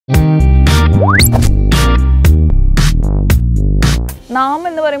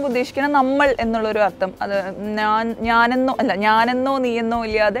പറയുമ്പോൾ ഉദ്ദേശിക്കുന്നത് നമ്മൾ എന്നുള്ളൊരു അർത്ഥം. അത് ഞാനെന്നോ നീയെന്നോ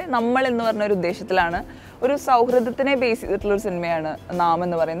ഇല്ലാതെ നമ്മൾ എന്ന് പറഞ്ഞൊരു ഉദ്ദേശത്തിലാണ്. ഒരു സൗഹൃദത്തിനെ ബേസ് ചെയ്തിട്ടുള്ളൊരു സിനിമയാണ് നാം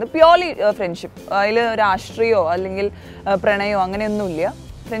എന്ന് പറയുന്നത്. Purely friendship. അതിൽ രാഷ്ട്രീയമോ അല്ലെങ്കിൽ പ്രണയമോ അങ്ങനെയൊന്നുമില്ല.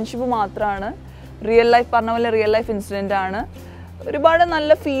 ഫ്രണ്ട്ഷിപ്പ് മാത്രമാണ്. റിയൽ ലൈഫ് പറഞ്ഞ പോലെ റിയൽ ലൈഫ് ഇൻസിഡൻ്റ് ആണ്. ഒരുപാട്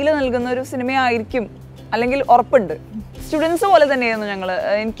നല്ല ഫീല് നൽകുന്ന ഒരു സിനിമയായിരിക്കും, അല്ലെങ്കിൽ ഉറപ്പുണ്ട്. സ്റ്റുഡൻസ് പോലെ തന്നെയായിരുന്നു ഞങ്ങൾ.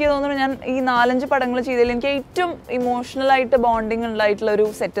 എനിക്ക് തോന്നുന്നു ഞാൻ ഈ 4-5 പടങ്ങൾ ചെയ്തതിൽ എനിക്ക് ഏറ്റവും ഇമോഷണലായിട്ട് ബോണ്ടിങ് ഉണ്ടായിട്ടുള്ള ഒരു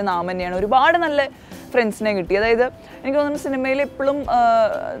സെറ്റ് നാം തന്നെയാണ്. ഒരുപാട് നല്ല ഫ്രണ്ട്സിനെ കിട്ടി. അതായത് എനിക്ക് തോന്നുന്നു സിനിമയിൽ എപ്പോഴും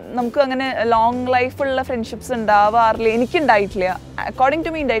നമുക്ക് അങ്ങനെ ലോങ് ലൈഫുള്ള ഫ്രണ്ട്ഷിപ്സ് ഉണ്ടാവാറില്ല. എനിക്കുണ്ടായിട്ടില്ല, അക്കോർഡിംഗ്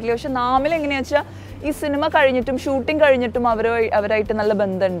ടു മീ ഉണ്ടായിട്ടില്ല. പക്ഷെ നാമിൽ എങ്ങനെയാണെന്ന് വെച്ചാൽ ഈ സിനിമ കഴിഞ്ഞിട്ടും ഷൂട്ടിംഗ് കഴിഞ്ഞിട്ടും അവരായിട്ട് നല്ല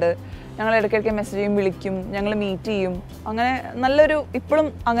ബന്ധമുണ്ട്. ഞങ്ങൾ ഇടയ്ക്കിടയ്ക്ക് മെസ്സേജ് ചെയ്യും, വിളിക്കും, ഞങ്ങൾ മീറ്റ് ചെയ്യും. അങ്ങനെ നല്ലൊരു ഇപ്പോഴും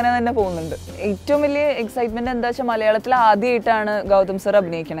അങ്ങനെ തന്നെ പോകുന്നുണ്ട്. ഏറ്റവും വലിയ എക്സൈറ്റ്മെൻറ്റ് എന്താ വെച്ചാൽ മലയാളത്തിൽ ആദ്യമായിട്ടാണ് ഗൗതം സർ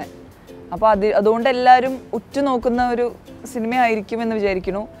അഭിനയിക്കണേ. അപ്പോൾ അതുകൊണ്ട് എല്ലാവരും ഉറ്റുനോക്കുന്ന ഒരു സിനിമയായിരിക്കുമെന്ന്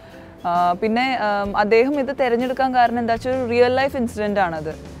വിചാരിക്കുന്നു. പിന്നെ അദ്ദേഹം ഇത് തിരഞ്ഞെടുക്കാൻ കാരണം എന്താ വെച്ചാൽ ഒരു റിയൽ ലൈഫ് ഇൻസിഡൻ്റ്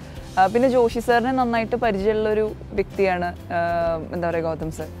ആണത്. പിന്നെ ജോഷി സാറിനെ നന്നായിട്ട് പരിചയമുള്ളൊരു വ്യക്തിയാണ് എന്താ പറയുക ഗൗതം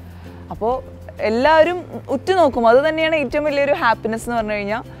സർ. അപ്പോൾ എല്ലാവരും ഉറ്റുനോക്കും. അത് തന്നെയാണ് ഏറ്റവും വലിയൊരു ഹാപ്പിനെസ് എന്ന് പറഞ്ഞു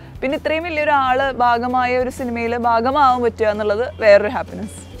കഴിഞ്ഞാൽ. പിന്നെ ഇത്രയും വലിയൊരാള് ഭാഗമായ ഒരു സിനിമയിൽ ഭാഗമാവാൻ പറ്റുക എന്നുള്ളത് വേറൊരു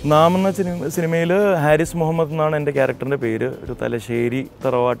ഹാപ്പിനെസ്. നാം എന്ന സിനിമയിൽ ഹാരിസ് മുഹമ്മദ് എന്നാണ് എൻ്റെ ക്യാരക്ടറിൻ്റെ പേര്. ഒരു തലശ്ശേരി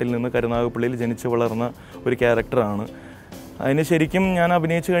തറവാട്ടിൽ നിന്ന് കരുനാഗപ്പള്ളിയിൽ ജനിച്ചു വളർന്ന ഒരു ക്യാരക്ടറാണ്. അതിന് ശരിക്കും ഞാൻ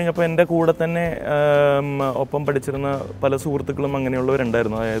അഭിനയിച്ചു കഴിഞ്ഞപ്പോൾ എൻ്റെ കൂടെ തന്നെ ഒപ്പം പഠിച്ചിരുന്ന പല സുഹൃത്തുക്കളും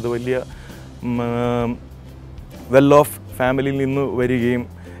അങ്ങനെയുള്ളവരുണ്ടായിരുന്നു. അതായത് വലിയ വെൽ ഓഫ് ഫാമിലിയിൽ നിന്ന് വരികയും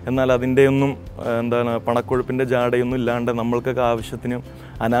എന്നാൽ അതിൻ്റെയൊന്നും എന്താണ് പണക്കൊഴുപ്പിൻ്റെ ജാടയൊന്നും ഇല്ലാണ്ട് നമ്മൾക്കൊക്കെ ആവശ്യത്തിനും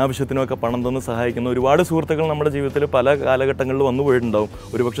അനാവശ്യത്തിനുമൊക്കെ പണം തന്ന് സഹായിക്കുന്ന ഒരുപാട് സുഹൃത്തുക്കൾ നമ്മുടെ ജീവിതത്തിൽ പല കാലഘട്ടങ്ങളിൽ വന്നു പോയിട്ടുണ്ടാവും.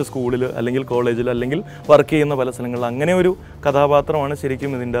 ഒരുപക്ഷെ സ്കൂളിൽ അല്ലെങ്കിൽ കോളേജിൽ അല്ലെങ്കിൽ വർക്ക് ചെയ്യുന്ന പല സ്ഥലങ്ങളിൽ. അങ്ങനെ ഒരു കഥാപാത്രമാണ്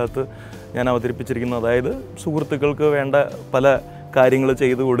ശരിക്കും ഇതിൻ്റെ അകത്ത് ഞാൻ അവതരിപ്പിച്ചിരിക്കുന്നത്. അതായത് സുഹൃത്തുക്കൾക്ക് വേണ്ട പല കാര്യങ്ങൾ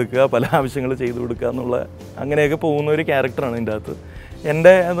ചെയ്തു കൊടുക്കുക, പല ആവശ്യങ്ങൾ ചെയ്തു കൊടുക്കുക എന്നുള്ള അങ്ങനെയൊക്കെ പോകുന്ന ഒരു ക്യാരക്ടറാണ് ഇതിൻ്റെ അകത്ത്.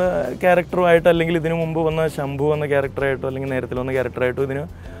 എൻ്റെ അത് ക്യാരക്ടറുമായിട്ട് അല്ലെങ്കിൽ ഇതിനു മുമ്പ് വന്ന ശംഭു എന്ന ക്യാരക്ടറായിട്ടോ അല്ലെങ്കിൽ നേരത്തിൽ വന്ന ക്യാരക്ടറായിട്ടോ ഇതിന്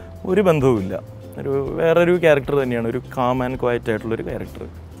ഒരു ബന്ധവുമില്ല. വേറൊരു ക്യാരക്ടർ തന്നെയാണ്, ഒരു കാം ആൻഡ് ക്വയറ്റ് ആയിട്ടുള്ളൊരു ക്യാരക്ടർ.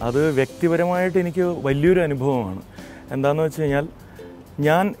 അത് വ്യക്തിപരമായിട്ട് എനിക്ക് വലിയൊരു അനുഭവമാണ്. എന്താണെന്ന് വെച്ച് കഴിഞ്ഞാൽ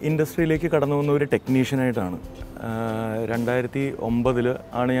ഞാൻ ഇൻഡസ്ട്രിയിലേക്ക് കടന്നു വന്ന ഒരു ടെക്നീഷ്യനായിട്ടാണ്. 2009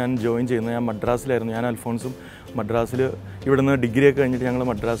 ആണ് ഞാൻ ജോയിൻ ചെയ്യുന്നത്. ഞാൻ മദ്രാസിലായിരുന്നു. ഞാൻ അൽഫോൺസും മദ്രാസിൽ ഇവിടുന്ന് ഡിഗ്രിയൊക്കെ കഴിഞ്ഞിട്ട് ഞങ്ങൾ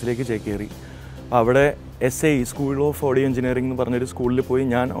മദ്രാസിലേക്ക് ചേക്കേറി. അവിടെ SI school of audio engineering എന്ന് പറഞ്ഞൊരു സ്കൂളിൽ പോയി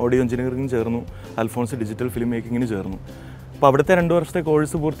ഞാൻ ഓഡിയോ എഞ്ചിനീയറിംഗ് ചേർന്നു. അൽഫോൺസ് ഡിജിറ്റൽ ഫിലിം മേക്കിങ്ങിന് ചേർന്നു. അപ്പോൾ അവിടുത്തെ 2 വർഷത്തെ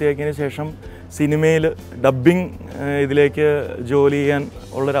കോഴ്സ് പൂർത്തിയാക്കിയതിന് ശേഷം സിനിമയിൽ ഡബ്ബിങ് ഇതിലേക്ക് ജോലി ചെയ്യാൻ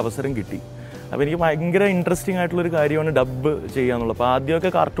ഉള്ളൊരവസരം കിട്ടി. അപ്പോൾ എനിക്ക് ഭയങ്കര ഇൻട്രസ്റ്റിംഗ് ആയിട്ടുള്ളൊരു കാര്യമാണ് ഡബ്ബ് ചെയ്യുക എന്നുള്ളത്. അപ്പോൾ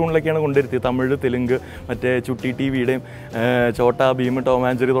ആദ്യമൊക്കെ കാർട്ടൂണിലൊക്കെയാണ് കൊണ്ടിരുത്തിയത്. തമിഴ്, തെലുങ്ക്, മറ്റേ ചുട്ടി ടിവിയുടെയും ചോട്ടാ ഭീം, ടോം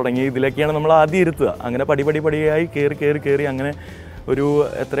ആൻഡ് ജെറി തുടങ്ങിയ ഇതിലൊക്കെയാണ് നമ്മൾ ആദ്യം ഇരുത്തുക. അങ്ങനെ പടിയായി കയറി അങ്ങനെ ഒരു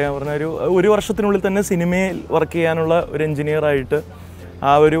എത്രയാണ് പറഞ്ഞാൽ ഒരു വർഷത്തിനുള്ളിൽ തന്നെ സിനിമയിൽ വർക്ക് ചെയ്യാനുള്ള ഒരു എൻജിനീയറായിട്ട്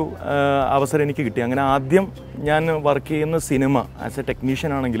ആ ഒരു അവസരം എനിക്ക് കിട്ടി. അങ്ങനെ ആദ്യം ഞാൻ വർക്ക് ചെയ്യുന്ന സിനിമ ആസ് എ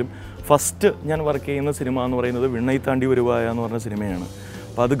ടെക്നീഷ്യൻ ആണെങ്കിലും ഫസ്റ്റ് ഞാൻ വർക്ക് ചെയ്യുന്ന സിനിമ എന്ന് പറയുന്നത് വിണ്ണൈ താണ്ടി വരുവായ എന്ന് പറഞ്ഞ സിനിമയാണ്.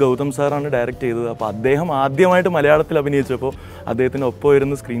 അപ്പോൾ അത് ഗൗതം സാറാണ് ഡയറക്റ്റ് ചെയ്തത്. അപ്പോൾ അദ്ദേഹം ആദ്യമായിട്ട് മലയാളത്തിൽ അഭിനയിച്ചപ്പോൾ അദ്ദേഹത്തിൻ്റെ ഒപ്പം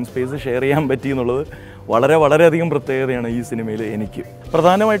ഇരുന്ന് സ്ക്രീൻ സ്പേസ് ഷെയർ ചെയ്യാൻ പറ്റി എന്നുള്ളത് വളരെയധികം പ്രത്യേകതയാണ് ഈ സിനിമയിൽ എനിക്ക്.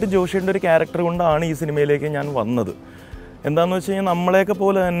 പ്രധാനമായിട്ടും ജോഷിയുടെ ഒരു ക്യാരക്ടർ കൊണ്ടാണ് ഈ സിനിമയിലേക്ക് ഞാൻ വന്നത്. എന്താണെന്ന് വെച്ച് കഴിഞ്ഞാൽ നമ്മളെയൊക്കെ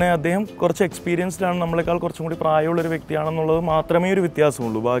പോലെ തന്നെ അദ്ദേഹം കുറച്ച് എക്സ്പീരിയൻസ്ഡാണ്, നമ്മളെക്കാൾ കുറച്ചും കൂടി പ്രായമുള്ളൊരു വ്യക്തിയാണെന്നുള്ളത് മാത്രമേ ഒരു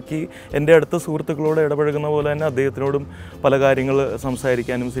വ്യത്യാസമുള്ളൂ. ബാക്കി എൻ്റെ അടുത്ത സുഹൃത്തുക്കളോട് ഇടപഴകുന്ന പോലെ തന്നെ അദ്ദേഹത്തിനോടും പല കാര്യങ്ങൾ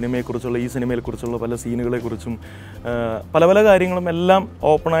സംസാരിക്കാനും സിനിമയെക്കുറിച്ചുള്ള ഈ സിനിമയെക്കുറിച്ചുള്ള പല സീനുകളെക്കുറിച്ചും പല കാര്യങ്ങളും എല്ലാം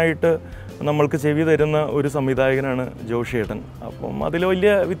ഓപ്പണായിട്ട് നമ്മൾക്ക് ചെവി തരുന്ന ഒരു സംവിധായകനാണ് ജോഷിയേട്ടൻ. അപ്പം അതിൽ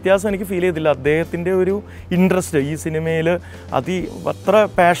വലിയ വ്യത്യാസം എനിക്ക് ഫീൽ ചെയ്തില്ല. അദ്ദേഹത്തിൻ്റെ ഒരു ഇൻട്രസ്റ്റ് ഈ സിനിമയിൽ അത്ര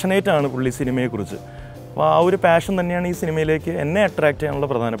പാഷനേറ്റാണ് പുള്ളി സിനിമയെക്കുറിച്ച്. അപ്പോൾ ആ ഒരു പാഷൻ തന്നെയാണ് ഈ സിനിമയിലേക്ക് എന്നെ അട്രാക്റ്റ് ചെയ്യാനുള്ള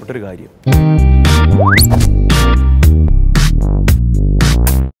പ്രധാനപ്പെട്ട ഒരു കാര്യം.